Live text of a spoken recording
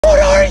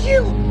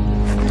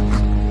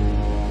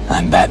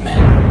I'm Batman.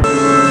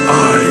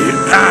 I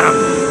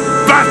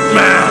am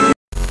Batman!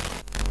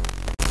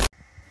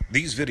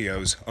 These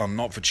videos are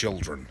not for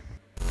children.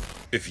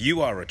 If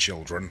you are a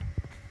children,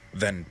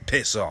 then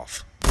piss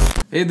off.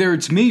 Hey there,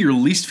 it's me, your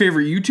least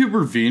favorite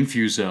YouTuber,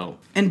 Infuso.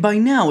 And by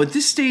now, at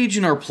this stage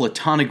in our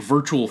platonic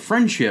virtual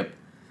friendship,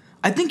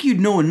 I think you'd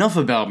know enough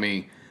about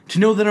me to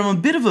know that I'm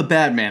a bit of a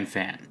Batman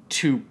fan,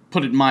 to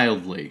put it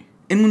mildly.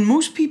 And when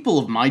most people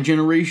of my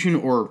generation,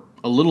 or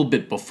a little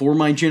bit before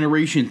my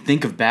generation,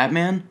 think of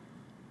Batman,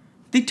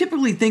 they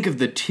typically think of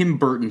the Tim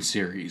Burton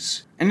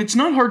series. And it's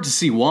not hard to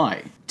see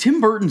why.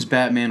 Tim Burton's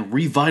Batman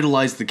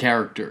revitalized the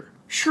character.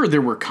 Sure, there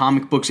were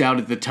comic books out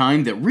at the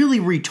time that really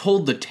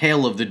retold the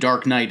tale of the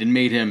Dark Knight and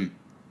made him,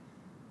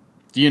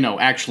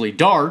 actually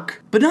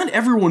dark, but not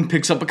everyone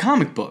picks up a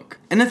comic book.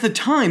 And at the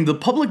time, the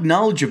public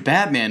knowledge of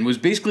Batman was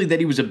basically that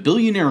he was a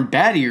billionaire in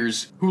bat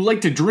ears who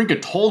liked to drink a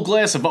tall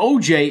glass of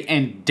OJ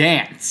and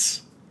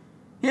dance.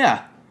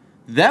 Yeah,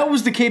 that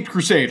was the Caped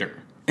Crusader.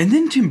 And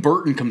then Tim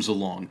Burton comes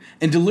along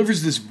and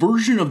delivers this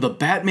version of the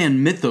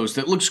Batman mythos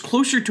that looks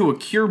closer to a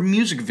Cure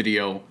music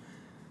video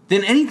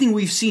than anything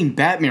we've seen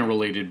Batman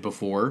related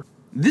before.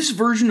 This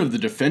version of the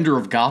Defender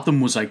of Gotham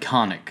was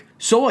iconic.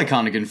 So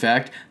iconic, in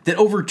fact, that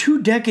over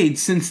 2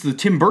 decades since the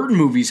Tim Burton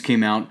movies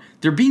came out,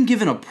 they're being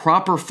given a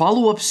proper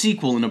follow-up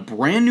sequel in a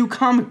brand new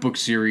comic book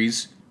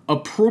series,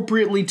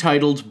 appropriately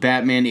titled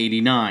Batman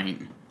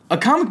 89. A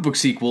comic book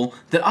sequel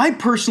that I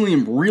personally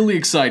am really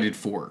excited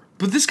for.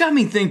 But this got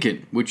me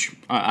thinking, which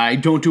I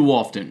don't do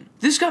often.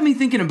 This got me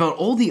thinking about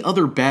all the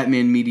other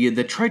Batman media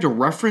that tried to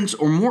reference,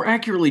 or more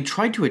accurately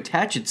tried to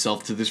attach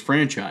itself to this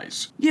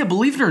franchise. Yeah,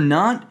 believe it or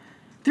not,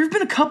 there have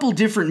been a couple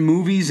different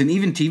movies and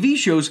even TV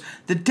shows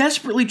that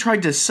desperately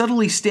tried to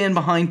subtly stand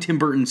behind Tim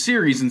Burton's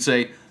series and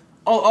say,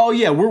 oh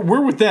yeah,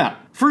 we're with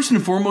that. First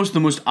and foremost, the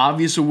most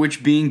obvious of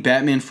which being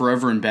Batman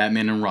Forever and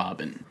Batman and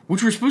Robin,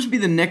 which were supposed to be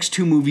the next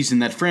 2 movies in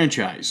that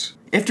franchise.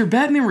 After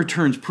Batman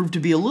Returns proved to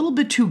be a little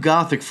bit too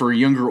gothic for a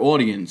younger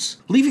audience,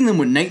 leaving them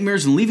with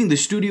nightmares and leaving the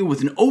studio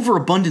with an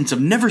overabundance of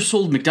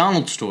never-sold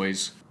McDonald's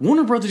toys,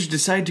 Warner Brothers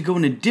decided to go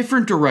in a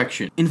different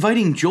direction,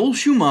 inviting Joel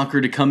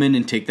Schumacher to come in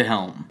and take the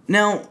helm.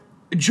 Now,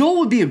 Joel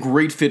would be a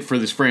great fit for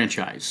this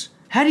franchise,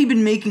 had he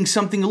been making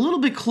something a little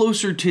bit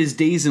closer to his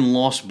days in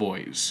Lost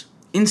Boys.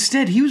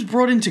 Instead, he was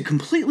brought in to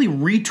completely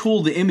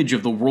retool the image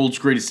of the world's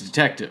greatest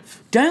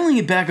detective, dialing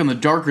it back on the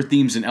darker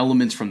themes and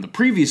elements from the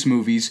previous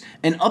movies,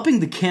 and upping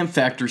the camp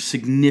factor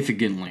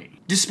significantly.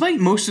 Despite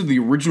most of the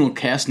original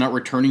cast not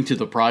returning to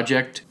the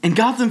project, and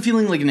Gotham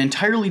feeling like an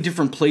entirely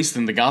different place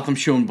than the Gotham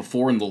shown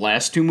before in the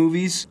last 2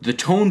 movies, the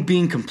tone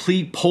being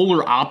complete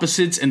polar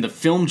opposites and the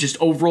film just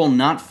overall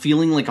not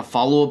feeling like a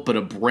follow-up but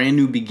a brand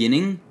new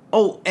beginning.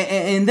 Oh,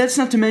 and that's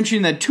not to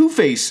mention that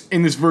Two-Face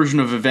in this version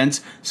of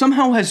events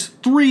somehow has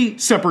 3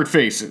 separate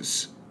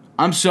faces.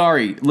 I'm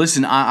sorry,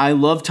 listen, I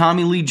love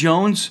Tommy Lee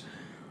Jones,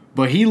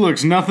 but he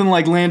looks nothing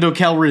like Lando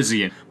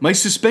Calrissian. My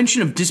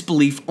suspension of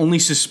disbelief only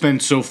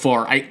suspends so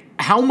far.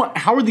 How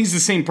are these the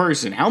same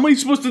person? How am I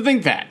supposed to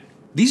think that?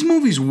 These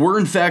movies were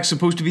in fact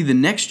supposed to be the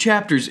next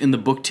chapters in the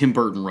book Tim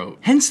Burton wrote,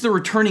 hence the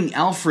returning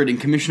Alfred and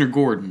Commissioner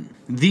Gordon.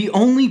 The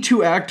only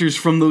 2 actors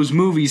from those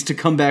movies to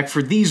come back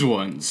for these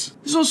ones.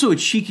 There's also a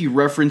cheeky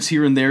reference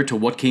here and there to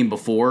what came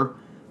before,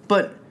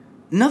 but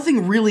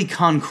nothing really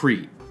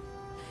concrete.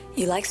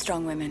 You like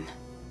strong women.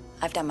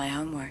 I've done my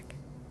homework.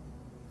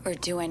 Or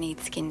do I need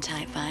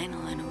skin-tight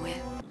vinyl and a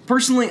whip?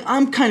 Personally,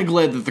 I'm kinda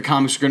glad that the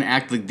comics are gonna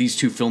act like these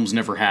 2 films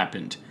never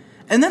happened.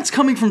 And that's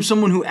coming from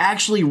someone who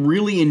actually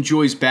really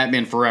enjoys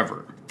Batman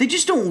Forever. They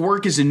just don't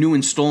work as a new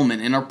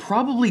installment and are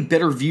probably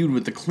better viewed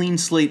with a clean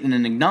slate and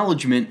an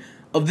acknowledgement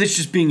of this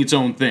just being its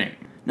own thing.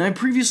 Now, I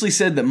previously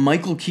said that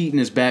Michael Keaton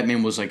as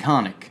Batman was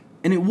iconic,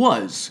 and it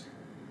was.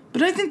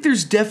 But I think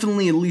there's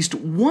definitely at least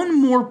one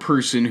more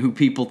person who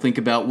people think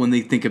about when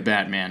they think of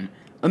Batman.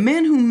 A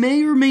man who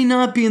may or may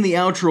not be in the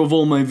outro of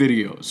all my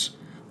videos.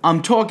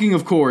 I'm talking,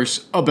 of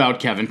course,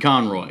 about Kevin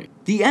Conroy.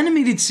 The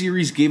animated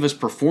series gave us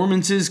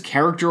performances,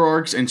 character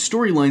arcs, and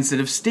storylines that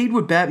have stayed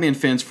with Batman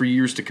fans for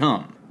years to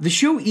come. The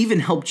show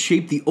even helped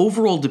shape the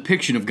overall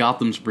depiction of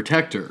Gotham's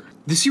protector.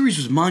 The series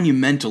was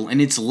monumental,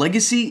 and its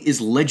legacy is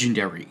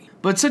legendary.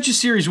 But such a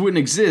series wouldn't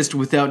exist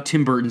without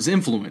Tim Burton's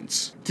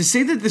influence. To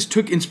say that this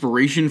took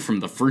inspiration from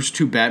the first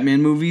 2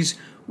 Batman movies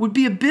would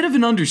be a bit of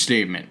an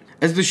understatement,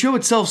 as the show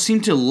itself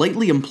seemed to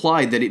lightly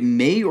imply that it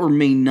may or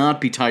may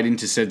not be tied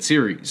into said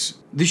series.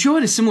 The show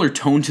had a similar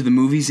tone to the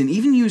movies and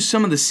even used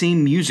some of the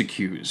same music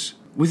cues,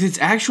 with its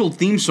actual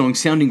theme song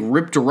sounding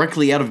ripped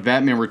directly out of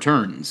Batman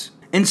Returns.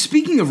 And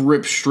speaking of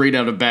ripped straight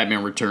out of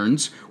Batman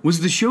Returns, was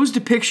the show's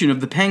depiction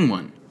of the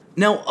Penguin.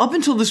 Now, up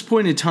until this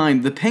point in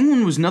time, the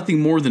Penguin was nothing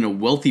more than a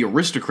wealthy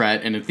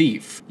aristocrat and a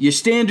thief. Your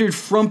standard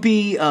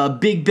frumpy,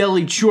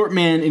 big-bellied short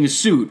man in a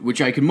suit,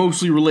 which I can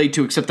mostly relate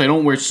to except I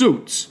don't wear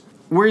suits.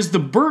 Whereas the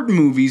Burton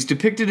movies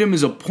depicted him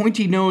as a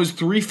pointy-nosed,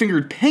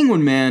 3-fingered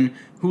penguin man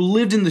who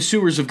lived in the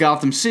sewers of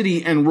Gotham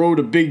City and rode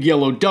a big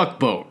yellow duck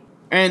boat.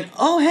 And,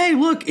 oh hey,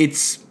 look,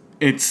 it's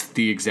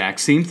the exact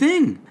same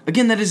thing.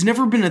 Again, that has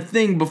never been a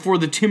thing before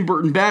the Tim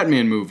Burton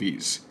Batman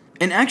movies.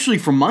 And actually,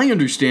 from my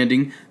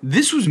understanding,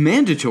 this was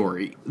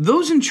mandatory.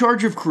 Those in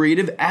charge of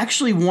creative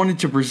actually wanted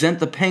to present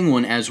the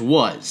Penguin as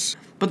was,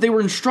 but they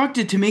were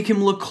instructed to make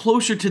him look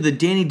closer to the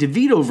Danny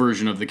DeVito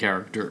version of the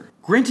character.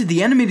 Granted,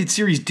 the animated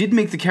series did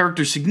make the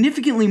character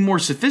significantly more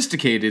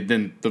sophisticated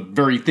than the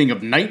very thing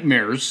of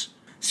nightmares.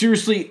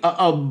 Seriously,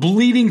 a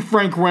bleeding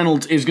Frank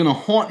Reynolds is gonna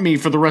haunt me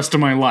for the rest of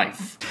my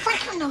life.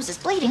 Frank's nose is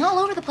bleeding all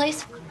over the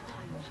place.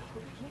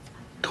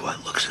 Do I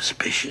look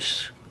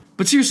suspicious?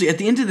 But seriously, at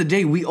the end of the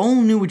day, we all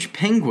knew which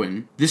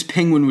Penguin this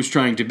Penguin was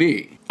trying to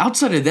be.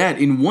 Outside of that,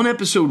 in one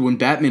episode when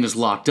Batman is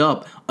locked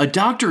up, a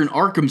doctor in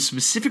Arkham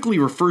specifically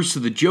refers to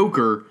the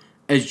Joker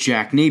as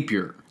Jack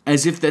Napier,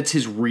 as if that's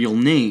his real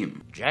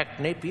name. Jack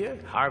Napier,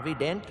 Harvey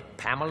Dent,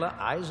 Pamela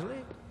Isley,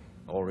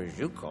 or as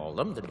you call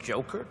them, the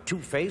Joker,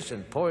 Two-Face,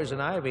 and Poison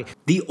Ivy.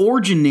 The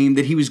origin name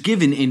that he was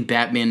given in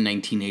Batman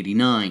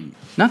 1989.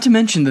 Not to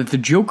mention that the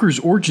Joker's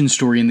origin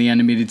story in the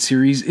animated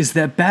series is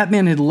that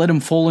Batman had let him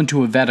fall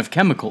into a vat of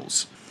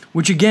chemicals,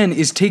 which again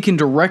is taken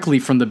directly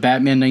from the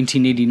Batman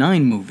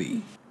 1989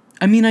 movie.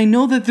 I mean, I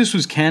know that this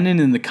was canon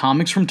in the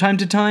comics from time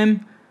to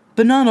time,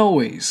 but not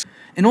always.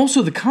 And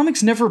also, the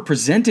comics never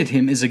presented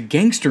him as a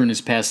gangster in his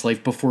past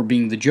life before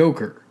being the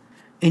Joker.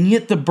 And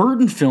yet the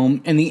Burton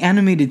film and the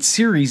animated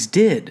series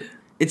did.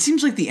 It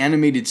seems like the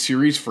animated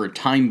series, for a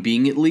time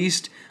being at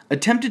least,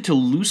 attempted to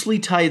loosely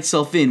tie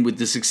itself in with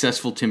the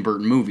successful Tim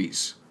Burton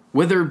movies.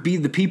 Whether it be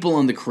the people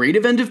on the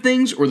creative end of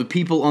things or the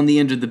people on the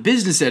end of the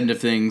business end of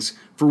things,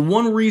 for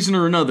one reason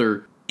or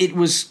another, it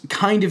was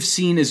kind of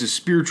seen as a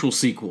spiritual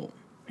sequel.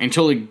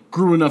 Until it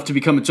grew enough to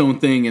become its own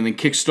thing and then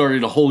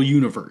kickstarted a whole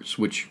universe,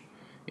 which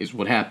is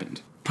what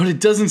happened. But it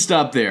doesn't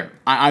stop there.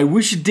 I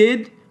wish it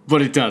did,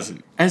 but it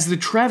doesn't. As the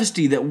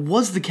travesty that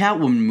was the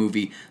Catwoman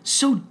movie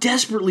so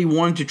desperately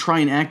wanted to try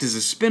and act as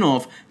a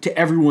spin-off to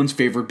everyone's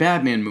favorite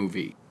Batman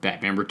movie,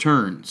 Batman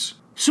Returns.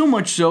 So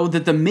much so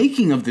that the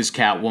making of this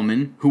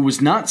Catwoman, who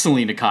was not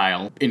Selina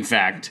Kyle, in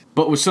fact,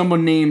 but was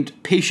someone named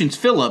Patience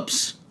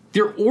Phillips,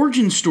 their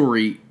origin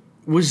story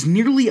was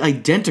nearly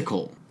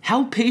identical.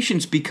 How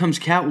Patience becomes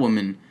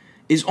Catwoman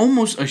is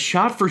almost a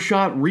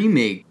shot-for-shot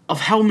remake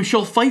of how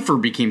Michelle Pfeiffer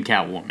became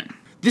Catwoman.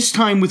 This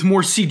time with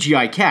more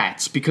CGI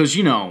cats, because,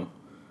 you know,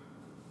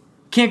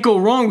 can't go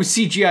wrong with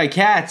CGI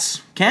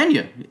cats, can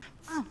you?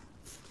 No.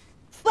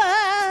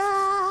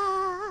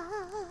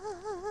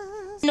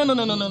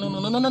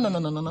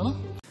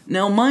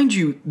 Now, mind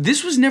you,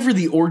 this was never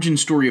the origin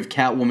story of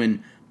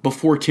Catwoman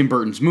before Tim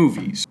Burton's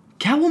movies.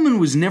 Catwoman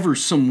was never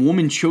some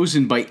woman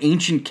chosen by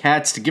ancient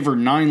cats to give her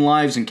 9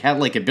 lives and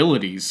cat-like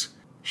abilities.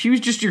 She was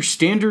just your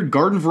standard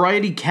garden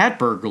variety cat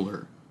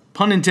burglar.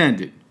 Pun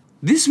intended.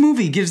 This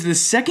movie gives this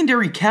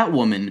secondary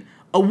Catwoman,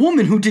 a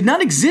woman who did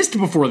not exist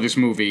before this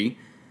movie,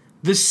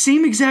 the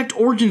same exact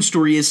origin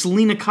story as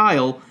Selina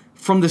Kyle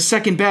from the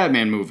second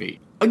Batman movie.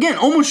 Again,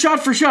 almost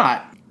shot for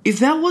shot. If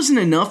that wasn't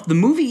enough, the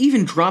movie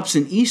even drops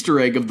an Easter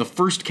egg of the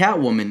first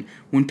Catwoman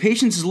when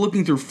Patience is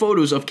looking through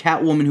photos of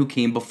Catwoman who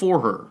came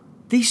before her.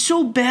 They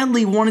so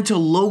badly wanted to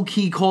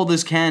low-key call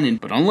this canon,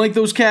 but unlike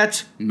those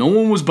cats, no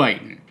one was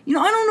biting. You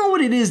know, I don't know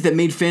what it is that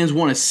made fans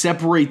want to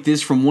separate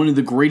this from one of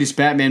the greatest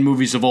Batman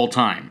movies of all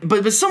time.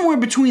 But somewhere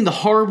between the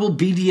horrible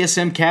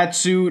BDSM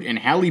catsuit and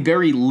Halle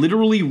Berry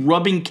literally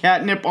rubbing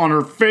catnip on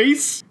her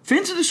face,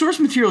 fans of the source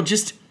material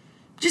just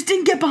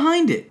didn't get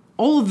behind it.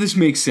 All of this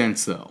makes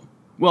sense, though.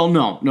 Well,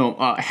 no,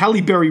 Halle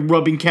Berry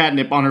rubbing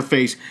catnip on her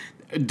face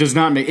does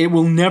not make, it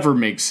will never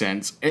make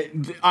sense.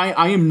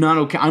 I am not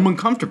okay, I'm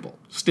uncomfortable,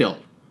 still.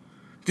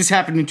 This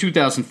happened in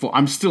 2004,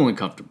 I'm still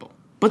uncomfortable.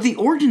 But the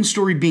origin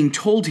story being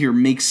told here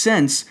makes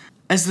sense,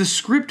 as the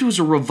script was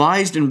a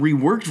revised and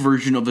reworked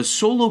version of a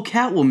solo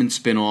Catwoman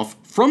spin-off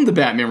from the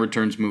Batman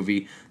Returns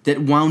movie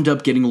that wound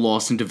up getting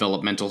lost in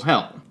developmental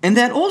hell. And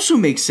that also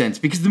makes sense,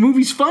 because the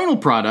movie's final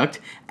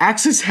product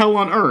acts as hell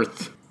on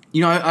Earth.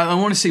 You know, I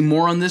want to say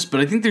more on this, but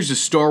I think there's a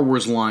Star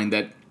Wars line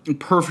that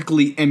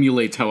perfectly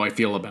emulates how I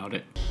feel about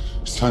it.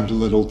 It's time to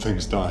let old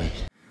things die.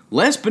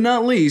 Last but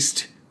not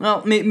least,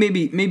 well,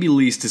 maybe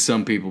least to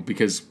some people,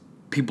 because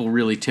people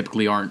really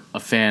typically aren't a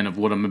fan of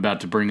what I'm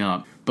about to bring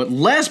up. But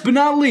last but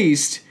not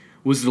least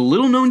was the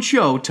little-known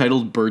show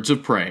titled Birds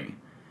of Prey.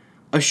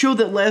 A show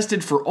that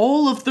lasted for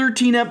all of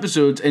 13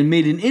 episodes and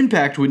made an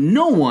impact with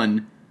no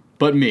one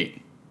but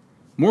me.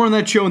 More on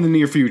that show in the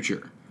near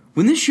future.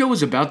 When this show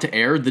was about to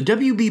air, the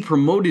WB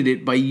promoted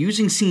it by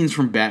using scenes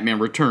from Batman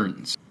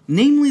Returns,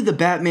 namely the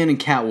Batman and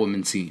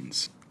Catwoman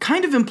scenes,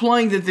 kind of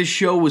implying that this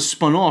show was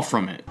spun off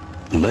from it.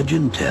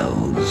 Legend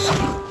tells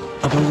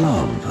of a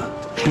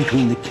love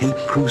between the Cape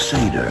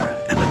Crusader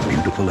and a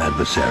beautiful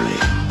adversary.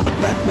 But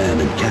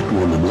Batman and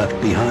Catwoman left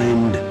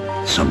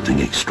behind something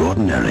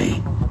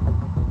extraordinary.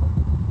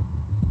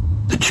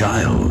 The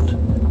child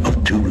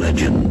of two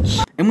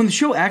legends. And when the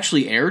show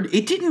actually aired,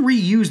 it didn't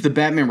reuse the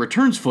Batman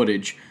Returns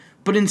footage,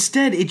 but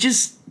instead it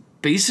just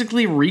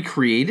basically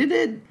recreated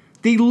it.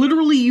 They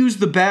literally used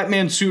the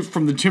Batman suit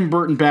from the Tim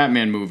Burton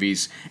Batman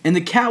movies, and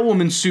the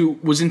Catwoman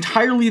suit was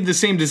entirely the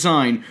same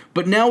design,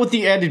 but now with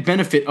the added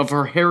benefit of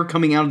her hair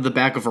coming out of the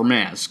back of her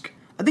mask.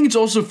 I think it's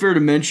also fair to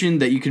mention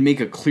that you can make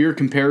a clear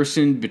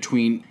comparison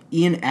between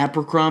Ian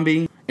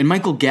Abercrombie and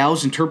Michael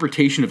Gough's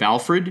interpretation of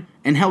Alfred,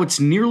 and how it's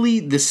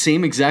nearly the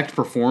same exact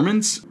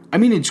performance. I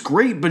mean, it's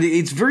great, but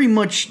it's very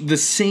much the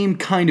same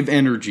kind of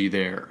energy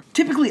there.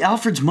 Typically,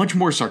 Alfred's much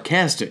more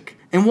sarcastic,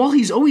 and while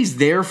he's always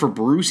there for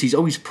Bruce, he's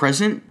always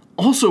present,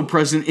 also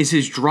present is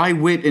his dry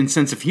wit and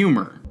sense of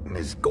humor.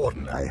 Miss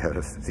Gordon, I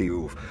heard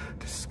you've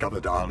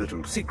discovered our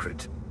little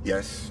secret.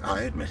 Yes,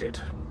 I admit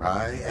it.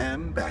 I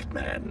am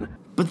Batman.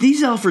 But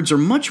these Alfreds are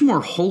much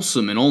more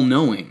wholesome and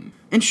all-knowing.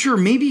 And sure,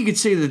 maybe you could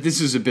say that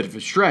this is a bit of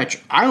a stretch.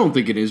 I don't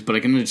think it is, but I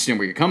can understand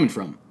where you're coming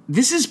from.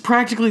 This is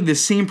practically the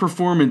same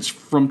performance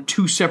from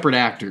two separate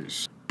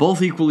actors,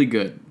 both equally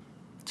good.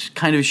 It's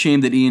kind of a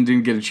shame that Ian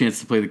didn't get a chance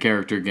to play the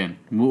character again.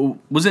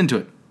 Was into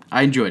it.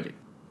 I enjoyed it.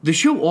 The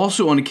show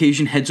also on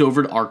occasion heads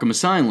over to Arkham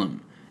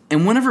Asylum,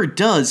 and whenever it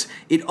does,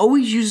 it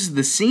always uses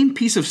the same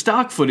piece of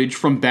stock footage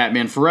from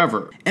Batman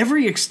Forever.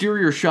 Every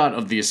exterior shot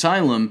of the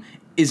asylum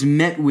is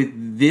met with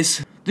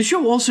this. The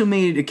show also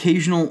made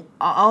occasional,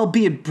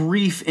 albeit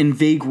brief and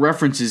vague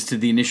references to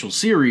the initial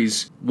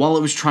series, while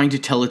it was trying to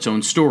tell its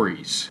own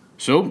stories.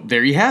 So,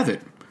 there you have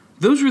it.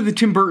 Those were the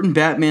Tim Burton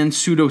Batman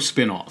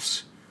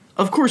pseudo-spin-offs.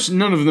 Of course,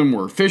 none of them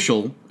were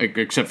official,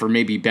 except for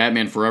maybe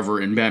Batman Forever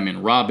and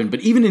Batman Robin,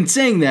 but even in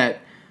saying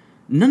that,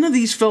 none of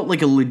these felt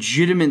like a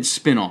legitimate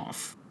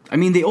spin-off. I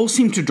mean, they all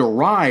seem to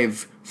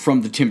derive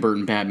from the Tim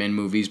Burton Batman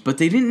movies, but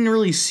they didn't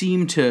really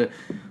seem to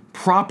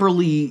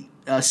properly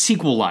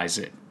sequelize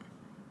it.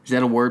 Is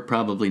that a word?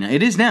 Probably not.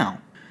 It is now.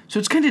 So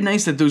it's kind of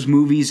nice that those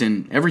movies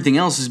and everything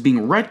else is being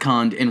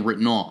retconned and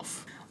written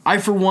off. I,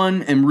 for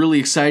one, am really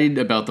excited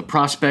about the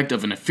prospect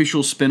of an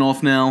official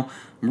spin-off now.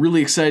 I'm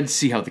really excited to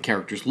see how the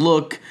characters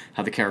look,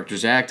 how the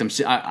characters act.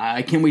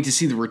 I can't wait to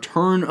see the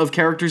return of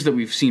characters that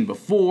we've seen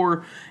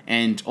before,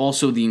 and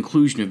also the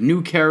inclusion of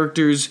new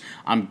characters.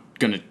 I'm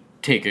gonna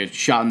take a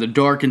shot in the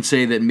dark and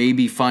say that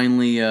maybe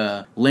finally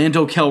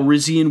Lando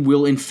Calrissian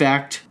will in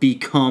fact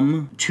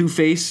become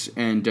Two-Face,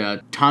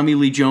 and Tommy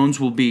Lee Jones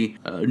will be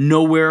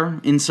nowhere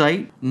in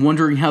sight. I'm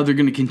wondering how they're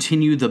going to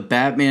continue the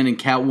Batman and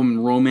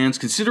Catwoman romance,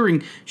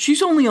 considering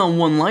she's only on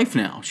one life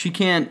now. She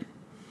can't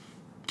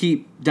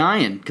keep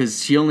dying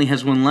because she only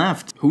has one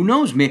left. Who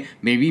knows?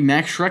 Maybe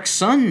Max Shreck's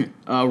son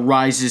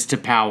rises to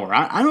power.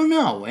 I don't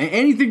know.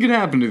 Anything could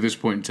happen at this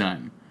point in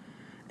time.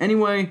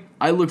 Anyway,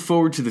 I look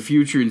forward to the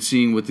future and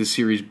seeing what this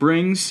series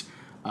brings.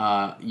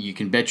 You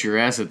can bet your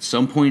ass at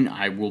some point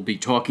I will be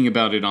talking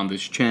about it on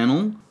this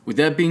channel. With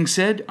that being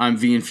said, I'm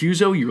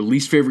Infuso, your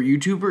least favorite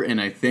YouTuber, and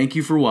I thank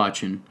you for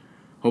watching.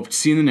 Hope to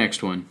see you in the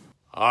next one.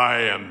 I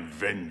am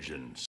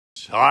vengeance.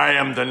 I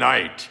am the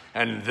night,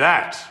 and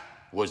that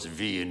was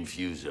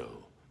Infuso.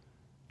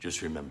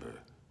 Just remember,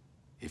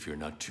 if you're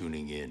not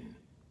tuning in,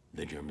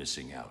 then you're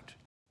missing out.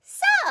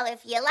 So,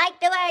 if you like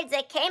the words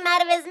that came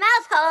out of his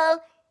mouth hole,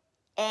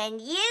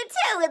 and you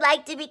too would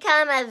like to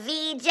become a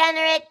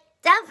V-generate,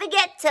 don't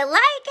forget to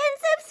like and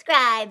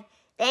subscribe.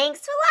 Thanks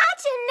for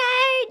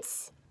watching,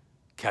 nerds!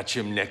 Catch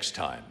him next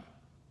time.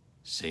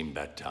 Same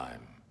bat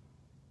time,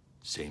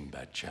 same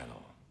bat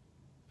channel.